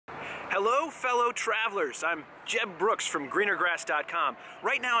Hello, fellow travelers. I'm Jeb Brooks from greenergrass.com.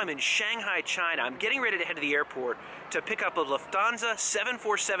 Right now I'm in Shanghai, China. I'm getting ready to head to the airport to pick up a Lufthansa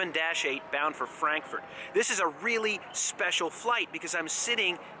 747-8 bound for Frankfurt. This is a really special flight because I'm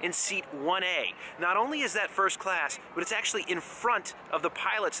sitting in seat 1A. Not only is that first class, but it's actually in front of the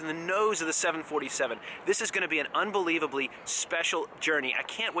pilots in the nose of the 747. This is going to be an unbelievably special journey. I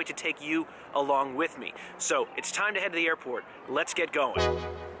can't wait to take you along with me. So it's time to head to the airport. Let's get going.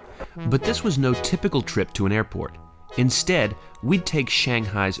 But this was no typical trip to an airport. Instead, we'd take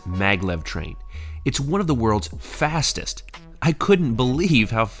Shanghai's maglev train. It's one of the world's fastest. I couldn't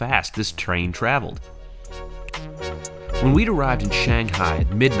believe how fast this train traveled. When we'd arrived in Shanghai at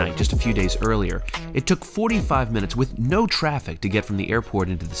midnight just a few days earlier, it took 45 minutes with no traffic to get from the airport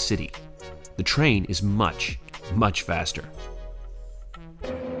into the city. The train is much, much faster.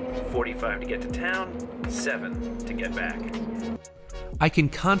 45 to get to town, 7 to get back. I can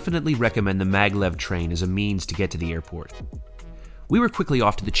confidently recommend the maglev train as a means to get to the airport. We were quickly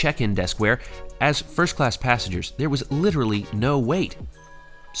off to the check-in desk where, as first-class passengers, there was literally no wait.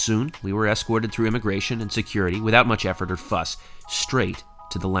 Soon, we were escorted through immigration and security without much effort or fuss, straight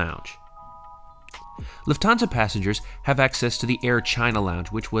to the lounge. Lufthansa passengers have access to the Air China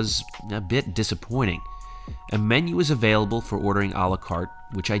lounge, which was a bit disappointing. A menu is available for ordering a la carte,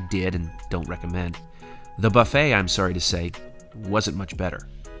 which I did and don't recommend. The buffet, I'm sorry to say, wasn't much better.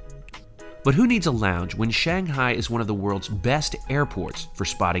 But who needs a lounge when Shanghai is one of the world's best airports for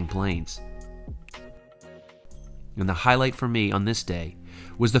spotting planes? And the highlight for me on this day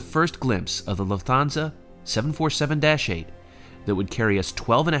was the first glimpse of the Lufthansa 747-8 that would carry us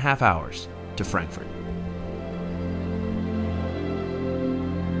 12.5 hours to Frankfurt.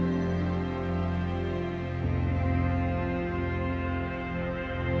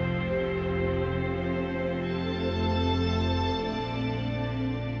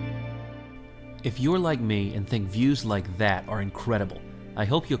 If you're like me and think views like that are incredible, I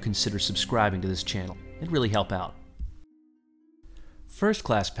hope you'll consider subscribing to this channel. It'd really help out.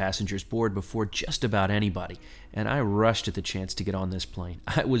 First-class passengers board before just about anybody, and I rushed at the chance to get on this plane.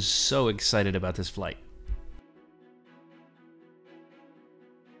 I was so excited about this flight.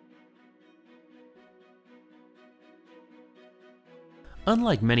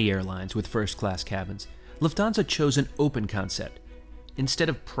 Unlike many airlines with first-class cabins, Lufthansa chose an open concept. Instead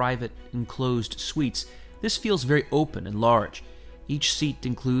of private, enclosed suites, this feels very open and large. Each seat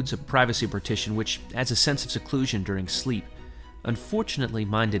includes a privacy partition which adds a sense of seclusion during sleep. Unfortunately,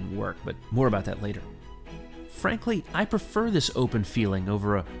 mine didn't work, but more about that later. Frankly, I prefer this open feeling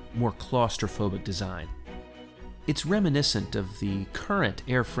over a more claustrophobic design. It's reminiscent of the current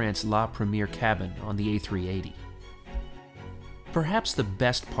Air France La Première cabin on the A380. Perhaps the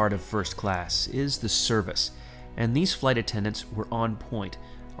best part of first class is the service. And these flight attendants were on point.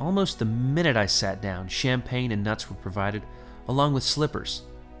 Almost the minute I sat down, champagne and nuts were provided, along with slippers.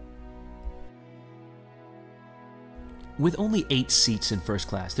 With only 8 seats in first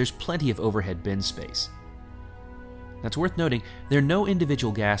class, there's plenty of overhead bin space. Now, it's worth noting, there are no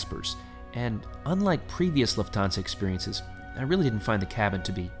individual gaspers, and unlike previous Lufthansa experiences, I really didn't find the cabin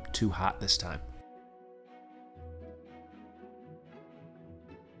to be too hot this time.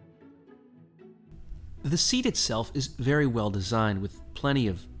 The seat itself is very well designed with plenty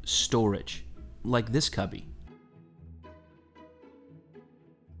of storage, like this cubby.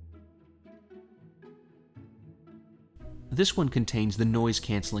 This one contains the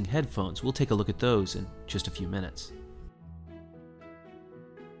noise-canceling headphones. We'll take a look at those in just a few minutes.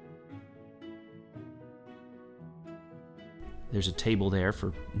 There's a table there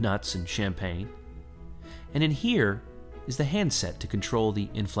for nuts and champagne. And in here is the handset to control the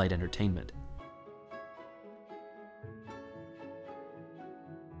in-flight entertainment.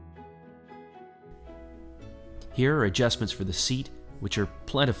 Here are adjustments for the seat, which are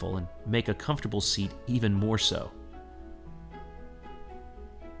plentiful and make a comfortable seat even more so.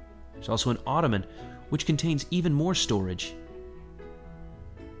 There's also an ottoman, which contains even more storage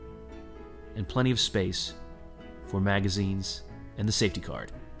and plenty of space for magazines and the safety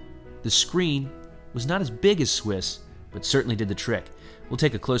card. The screen was not as big as Swiss, but certainly did the trick. We'll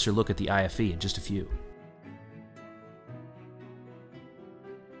take a closer look at the IFE in just a few.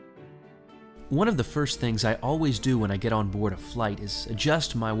 One of the first things I always do when I get on board a flight is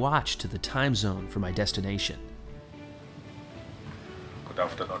adjust my watch to the time zone for my destination. Good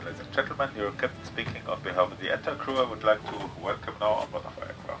afternoon, ladies and gentlemen. Your captain speaking on behalf of the entire crew. I would like to welcome now on board of our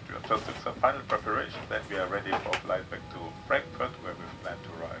aircraft. We are just in some final preparation, then we are ready for flight back to Frankfurt, where we plan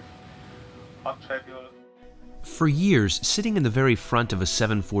to arrive on schedule. For years, sitting in the very front of a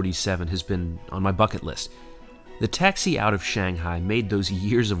 747 has been on my bucket list. The taxi out of Shanghai made those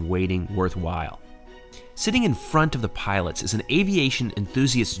years of waiting worthwhile. Sitting in front of the pilots is an aviation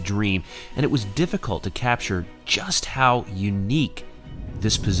enthusiast's dream, and it was difficult to capture just how unique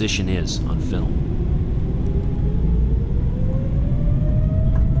this position is on film.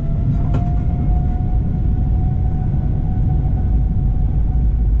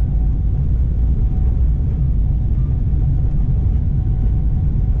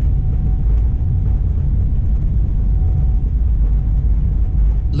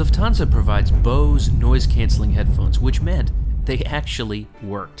 Lufthansa provides Bose noise-canceling headphones, which meant they actually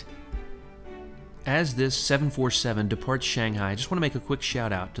worked. As this 747 departs Shanghai, I just want to make a quick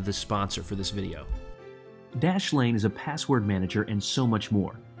shout out to the sponsor for this video. Dashlane is a password manager and so much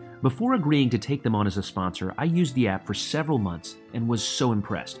more. Before agreeing to take them on as a sponsor, I used the app for several months and was so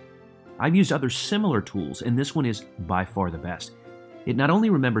impressed. I've used other similar tools, and this one is by far the best. It not only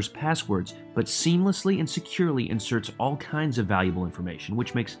remembers passwords, but seamlessly and securely inserts all kinds of valuable information,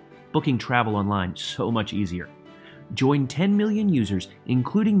 which makes booking travel online so much easier. Join 10 million users,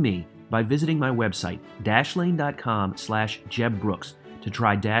 including me, by visiting my website, dashlane.com/JebBrooks, to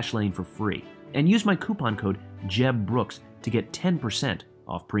try Dashlane for free, and use my coupon code JebBrooks to get 10%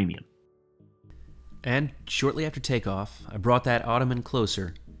 off premium. And shortly after takeoff, I brought that ottoman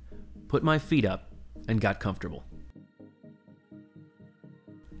closer, put my feet up, and got comfortable.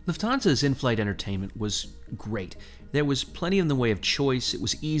 Lufthansa's in-flight entertainment was great. There was plenty in the way of choice, it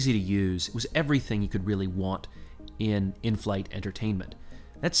was easy to use, it was everything you could really want in in-flight entertainment.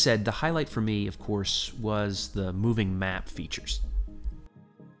 That said, the highlight for me, of course, was the moving map features.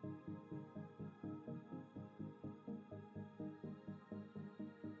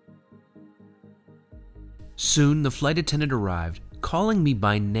 Soon, the flight attendant arrived, calling me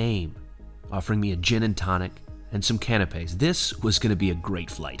by name, offering me a gin and tonic and some canapes. This was going to be a great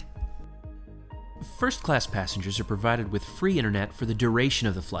flight. First-class passengers are provided with free internet for the duration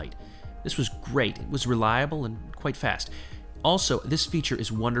of the flight. This was great. It was reliable and quite fast. Also, this feature is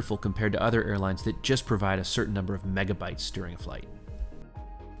wonderful compared to other airlines that just provide a certain number of megabytes during a flight.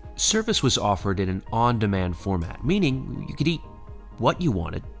 Service was offered in an on-demand format, meaning you could eat what you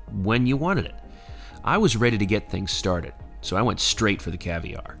wanted, when you wanted it. I was ready to get things started, so I went straight for the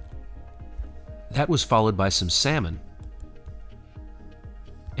caviar. That was followed by some salmon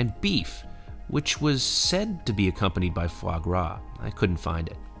and beef, which was said to be accompanied by foie gras. I couldn't find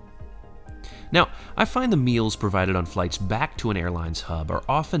it. Now, I find the meals provided on flights back to an airline's hub are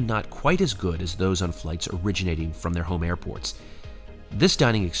often not quite as good as those on flights originating from their home airports. This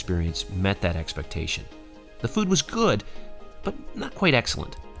dining experience met that expectation. The food was good, but not quite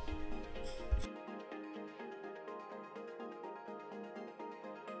excellent.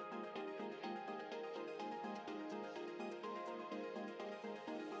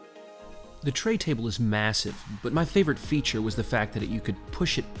 The tray table is massive, but my favorite feature was the fact that you could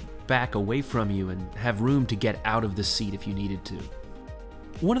push it back away from you and have room to get out of the seat if you needed to.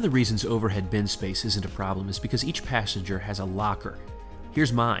 One of the reasons overhead bin space isn't a problem is because each passenger has a locker.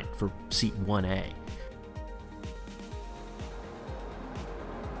 Here's mine for seat 1A.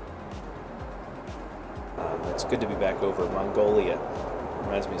 It's good to be back over in Mongolia.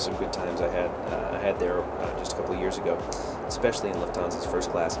 Reminds me of some good times I had there just a couple of years ago, especially in Lufthansa's first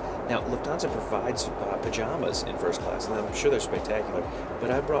class. Now, Lufthansa provides pajamas in first class, and I'm sure they're spectacular,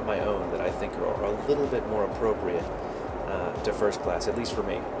 but I brought my own that I think are a little bit more appropriate to first class, at least for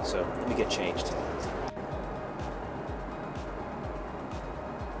me. So let me get changed.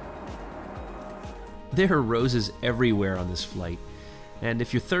 There are roses everywhere on this flight. And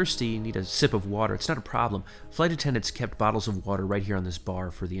if you're thirsty and need a sip of water, it's not a problem. Flight attendants kept bottles of water right here on this bar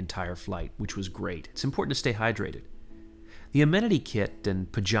for the entire flight, which was great. It's important to stay hydrated. The amenity kit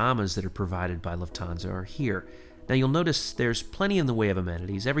and pajamas that are provided by Lufthansa are here. Now you'll notice there's plenty in the way of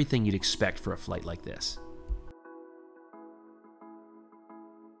amenities, everything you'd expect for a flight like this.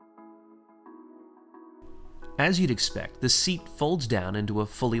 As you'd expect, the seat folds down into a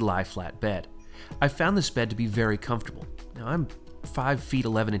fully lie-flat bed. I found this bed to be very comfortable. Now I'm 5 feet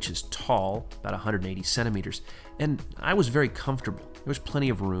 11 inches tall, about 180 centimeters, and I was very comfortable. There was plenty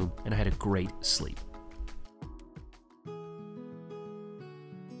of room, and I had a great sleep.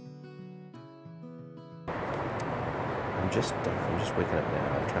 I'm just waking up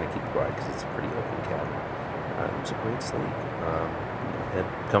now. I'm trying to keep quiet because it's a pretty open cabin. It was a great sleep. And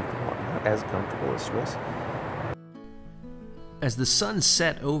comfortable, not as comfortable as Swiss. As the sun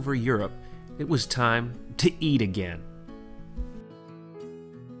set over Europe, it was time to eat again.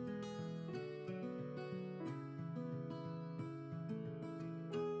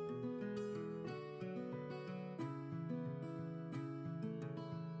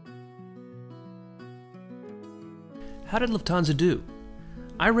 How did Lufthansa do?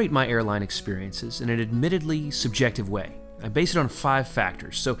 I rate my airline experiences in an admittedly subjective way. I base it on 5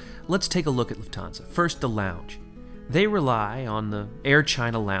 factors, so let's take a look at Lufthansa. First, the lounge. They rely on the Air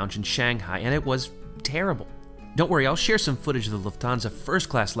China lounge in Shanghai, and it was terrible. Don't worry, I'll share some footage of the Lufthansa First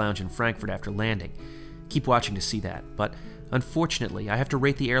Class lounge in Frankfurt after landing. Keep watching to see that, but unfortunately, I have to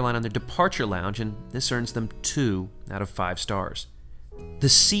rate the airline on their departure lounge, and this earns them 2 out of 5 stars. The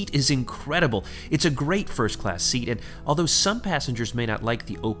seat is incredible. It's a great first-class seat, and although some passengers may not like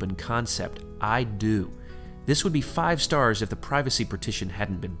the open concept, I do. This would be 5 stars if the privacy partition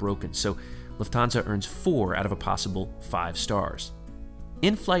hadn't been broken, so Lufthansa earns 4 out of a possible 5 stars.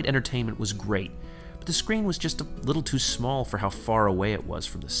 In-flight entertainment was great, but the screen was just a little too small for how far away it was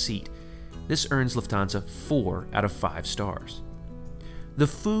from the seat. This earns Lufthansa 4 out of 5 stars. The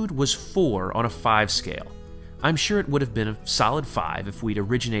food was 4 on a 5 scale. I'm sure it would have been a solid 5 if we'd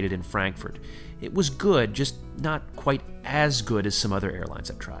originated in Frankfurt. It was good, just not quite as good as some other airlines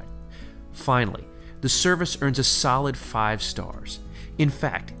I've tried. Finally, the service earns a solid 5 stars. In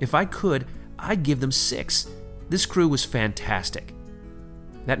fact, if I could, I'd give them 6. This crew was fantastic.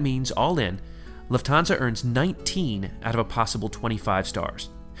 That means, all in, Lufthansa earns 19 out of a possible 25 stars.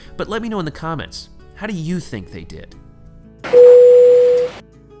 But let me know in the comments, how do you think they did?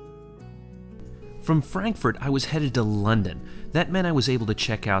 From Frankfurt, I was headed to London. That meant I was able to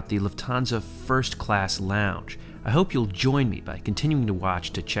check out the Lufthansa First Class lounge. I hope you'll join me by continuing to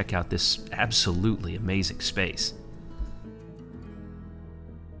watch to check out this absolutely amazing space.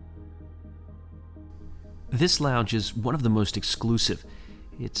 This lounge is one of the most exclusive.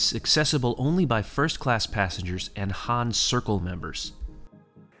 It's accessible only by first-class passengers and Han Circle members.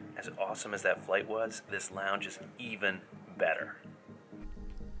 As awesome as that flight was, this lounge is even better.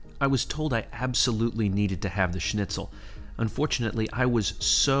 I was told I absolutely needed to have the schnitzel. Unfortunately, I was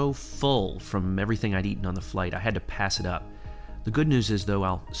so full from everything I'd eaten on the flight, I had to pass it up. The good news is, though,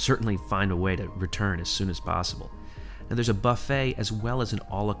 I'll certainly find a way to return as soon as possible. Now, there's a buffet as well as an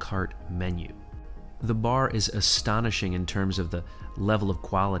a la carte menu. The bar is astonishing in terms of the level of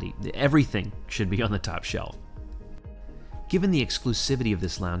quality. Everything should be on the top shelf. Given the exclusivity of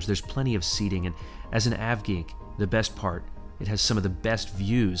this lounge, there's plenty of seating, and as an AV geek, the best part, it has some of the best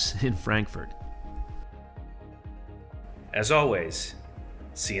views in Frankfurt. As always,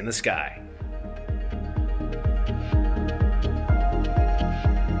 see you in the sky.